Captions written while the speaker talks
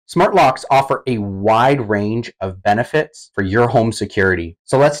Smart locks offer a wide range of benefits for your home security.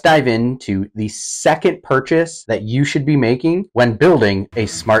 So let's dive into the second purchase that you should be making when building a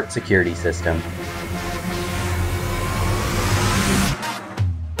smart security system.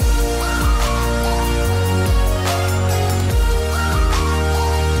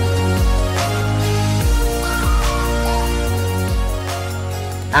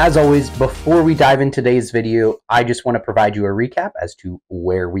 As always, before we dive into today's video, I just want to provide you a recap as to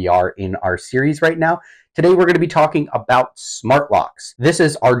where we are in our series right now. Today, we're going to be talking about smart locks. This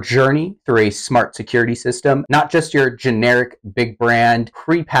is our journey through a smart security system, not just your generic big brand,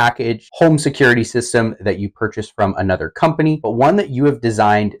 prepackaged home security system that you purchase from another company, but one that you have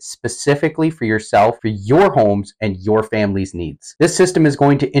designed specifically for yourself, for your homes and your family's needs. This system is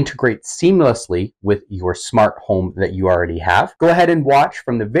going to integrate seamlessly with your smart home that you already have. Go ahead and watch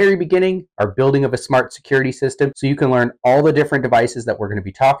from the very beginning our building of a smart security system so you can learn all the different devices that we're going to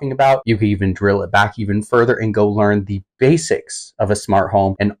be talking about. You can even drill it back even further and go learn the basics of a smart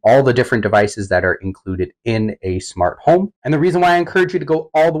home and all the different devices that are included in a smart home. And the reason why I encourage you to go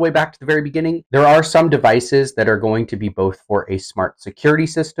all the way back to the very beginning, there are some devices that are going to be both for a smart security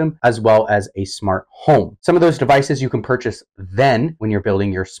system as well as a smart home. Some of those devices you can purchase then when you're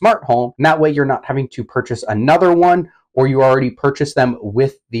building your smart home, and that way you're not having to purchase another one, or you already purchased them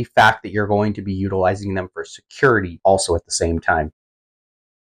with the fact that you're going to be utilizing them for security also at the same time.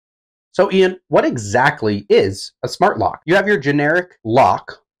 So Ian, what exactly is a smart lock? You have your generic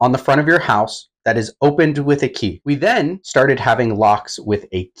lock on the front of your house that is opened with a key. We then started having locks with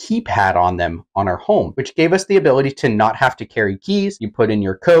a keypad on them on our home, which gave us the ability to not have to carry keys. You put in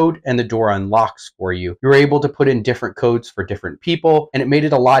your code and the door unlocks for you. You were able to put in different codes for different people, and it made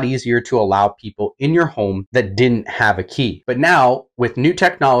it a lot easier to allow people in your home that didn't have a key. But now, with new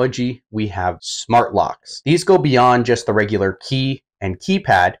technology, we have smart locks. These go beyond just the regular key and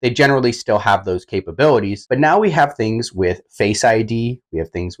keypad. They generally still have those capabilities, but now we have things with Face ID, we have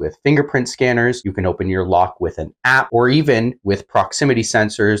things with fingerprint scanners, you can open your lock with an app, or even with proximity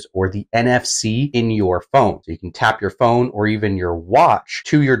sensors or the NFC in your phone. So you can tap your phone or even your watch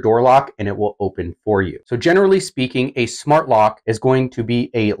to your door lock and it will open for you. So generally speaking, a smart lock is going to be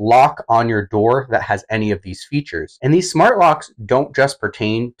a lock on your door that has any of these features. And these smart locks don't just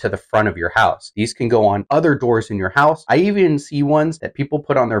pertain to the front of your house. These can go on other doors in your house. I even see ones that people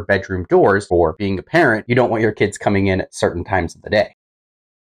put on their bedroom doors for being a parent. You don't want your kids coming in at certain times of the day.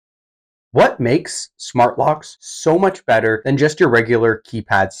 What makes smart locks so much better than just your regular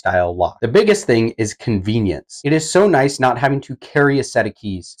keypad style lock? The biggest thing is convenience. It is so nice not having to carry a set of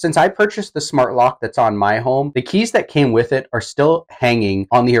keys. Since I purchased the smart lock that's on my home, the keys that came with it are still hanging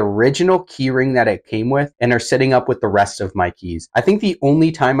on the original key ring that it came with and are sitting up with the rest of my keys. I think the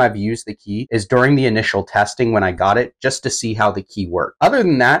only time I've used the key is during the initial testing when I got it, just to see how the key worked. Other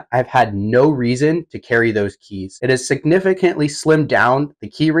than that, I've had no reason to carry those keys. It has significantly slimmed down the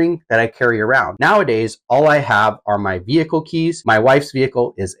key ring that I carry around. Nowadays, all I have are my vehicle keys. My wife's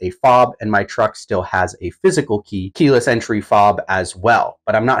vehicle is a fob and my truck still has a physical key, keyless entry fob as well.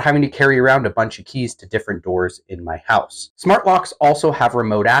 But I'm not having to carry around a bunch of keys to different doors in my house. Smart locks also have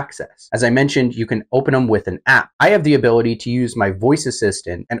remote access. As I mentioned, you can open them with an app. I have the ability to use my voice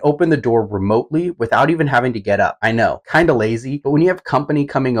assistant and open the door remotely without even having to get up. I know, kind of lazy, but when you have company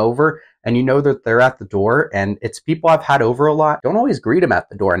coming over, and you know that they're at the door and it's people I've had over a lot, don't always greet them at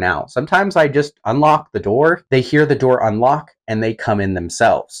the door now. Sometimes I just unlock the door, they hear the door unlock, and they come in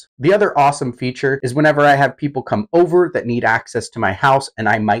themselves. The other awesome feature is whenever I have people come over that need access to my house and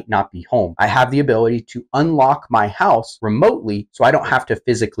I might not be home, I have the ability to unlock my house remotely so I don't have to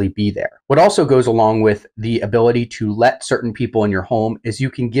physically be there. What also goes along with the ability to let certain people in your home is you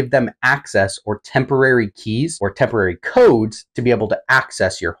can give them access or temporary keys or temporary codes to be able to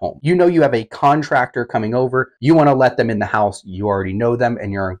access your home. You know you have a contractor coming over, you want to let them in the house, you already know them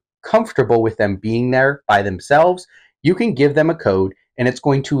and you're comfortable with them being there by themselves, you can give them a code and it's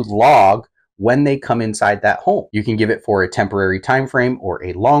going to log when they come inside that home. You can give it for a temporary time frame or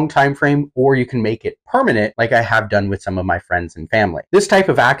a long time frame, or you can make it permanent like I have done with some of my friends and family. This type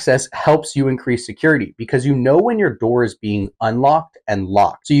of access helps you increase security because you know when your door is being unlocked and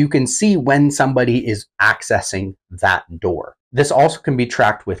locked. So you can see when somebody is accessing that door. This also can be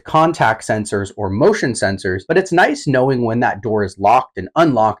tracked with contact sensors or motion sensors, but it's nice knowing when that door is locked and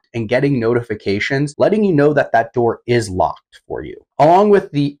unlocked and getting notifications letting you know that that door is locked for you. Along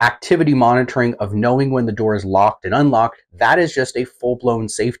with the activity monitoring of knowing when the door is locked and unlocked, that is just a full-blown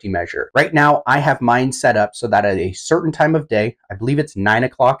safety measure. Right now, I have mine set up so that at a certain time of day, I believe it's 9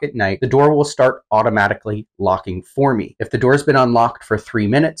 o'clock at night, the door will start automatically locking for me. If the door's been unlocked for 3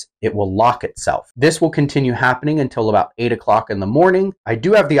 minutes, it will lock itself. This will continue happening until about 8 o'clock in the morning. I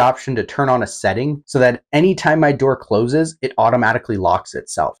do have the option to turn on a setting so that anytime my door closes, it automatically locks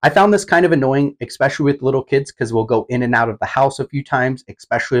itself. I found this kind of annoying, especially with little kids, because we'll go in and out of the house a few times,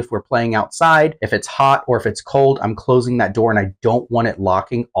 especially if we're playing outside. If it's hot or if it's cold, I'm closing that door and I don't want it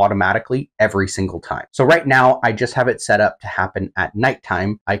locking automatically every single time. So right now, I just have it set up to happen at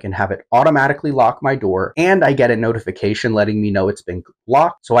nighttime. I can have it automatically lock my door, and I get a notification letting me know it's been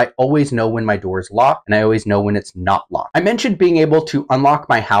locked. So I always know when my door is locked, and I always know when it's not locked. I mentioned being able to unlock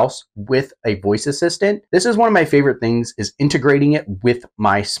my house with a voice assistant. This is one of my favorite things, is integrating it with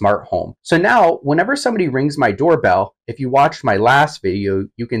my smart home. So now whenever somebody rings my doorbell, if you watched my last video,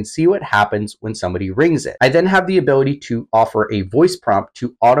 you can see what happens when somebody rings it. I then have the ability to offer a voice prompt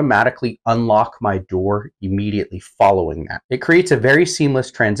to automatically unlock my door immediately following that. It creates a very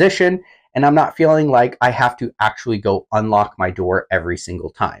seamless transition, and I'm not feeling like I have to actually go unlock my door every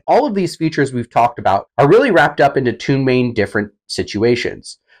single time. All of these features we've talked about are really wrapped up into two main different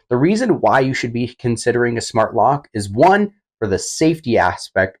situations. The reason why you should be considering a smart lock is, one, for the safety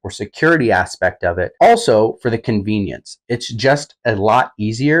aspect or security aspect of it, also for the convenience. It's just a lot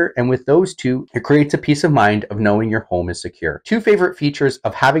easier, and with those two, it creates a peace of mind of knowing your home is secure. Two favorite features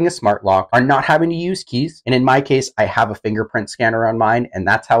of having a smart lock are not having to use keys, and in my case, I have a fingerprint scanner on mine, and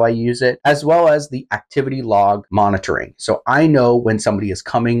that's how I use it, as well as the activity log monitoring. So I know when somebody is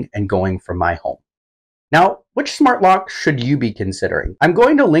coming and going from my home. Now, which smart lock should you be considering? I'm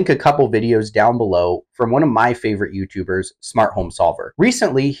going to link a couple videos down below from one of my favorite YouTubers, Smart Home Solver.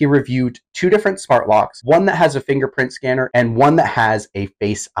 Recently, he reviewed two different smart locks, one that has a fingerprint scanner and one that has a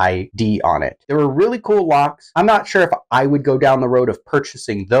Face ID on it. They were really cool locks. I'm not sure if I would go down the road of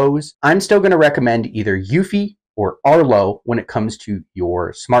purchasing those. I'm still going to recommend either Eufy or Arlo when it comes to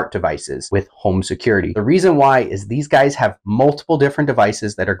your smart devices with home security. The reason why is these guys have multiple different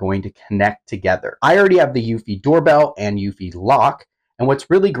devices that are going to connect together. I already have the Eufy doorbell and Eufy lock, and what's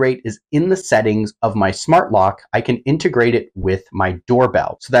really great is in the settings of my smart lock, I can integrate it with my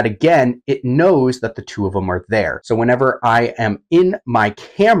doorbell so that, again, it knows that the two of them are there. So whenever I am in my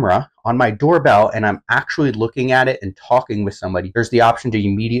camera on my doorbell and I'm actually looking at it and talking with somebody, there's the option to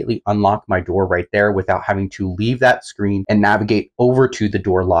immediately unlock my door right there without having to leave that screen and navigate over to the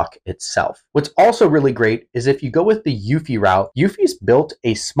door lock itself. What's also really great is if you go with the Eufy route, Eufy's built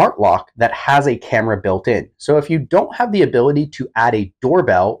a smart lock that has a camera built in. So if you don't have the ability to add a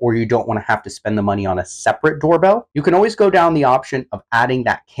doorbell, or you don't want to have to spend the money on a separate doorbell, you can always go down the option of adding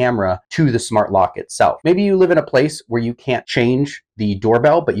that camera to the smart lock itself. Maybe you live in a place where you can't change the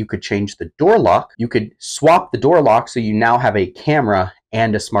doorbell, but you could change the door lock. You could swap the door lock so you now have a camera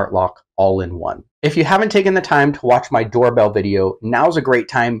and a smart lock all in one. If you haven't taken the time to watch my doorbell video, now's a great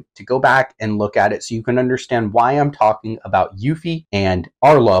time to go back and look at it so you can understand why I'm talking about Eufy and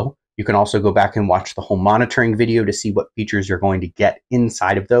Arlo. You can also go back and watch the home monitoring video to see what features you're going to get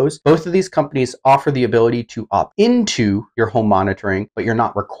inside of those. Both of these companies offer the ability to opt into your home monitoring, but you're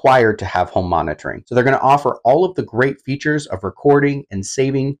not required to have home monitoring. So they're going to offer all of the great features of recording and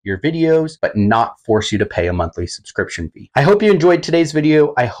saving your videos, but not force you to pay a monthly subscription fee. I hope you enjoyed today's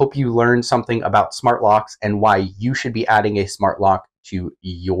video. I hope you learned something about smart locks and why you should be adding a smart lock to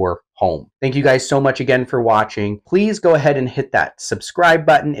your home. Thank you guys so much again for watching. Please go ahead and hit that subscribe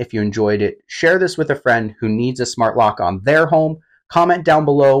button if you enjoyed it. Share this with a friend who needs a smart lock on their home. Comment down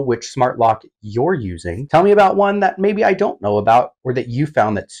below which smart lock you're using. Tell me about one that maybe I don't know about or that you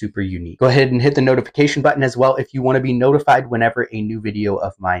found that's super unique. Go ahead and hit the notification button as well if you want to be notified whenever a new video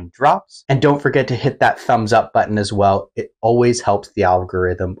of mine drops. And don't forget to hit that thumbs up button as well. It always helps the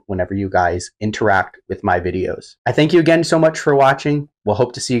algorithm whenever you guys interact with my videos. I thank you again so much for watching. We'll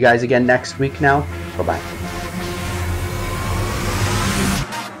hope to see you guys again next week now. Bye-bye.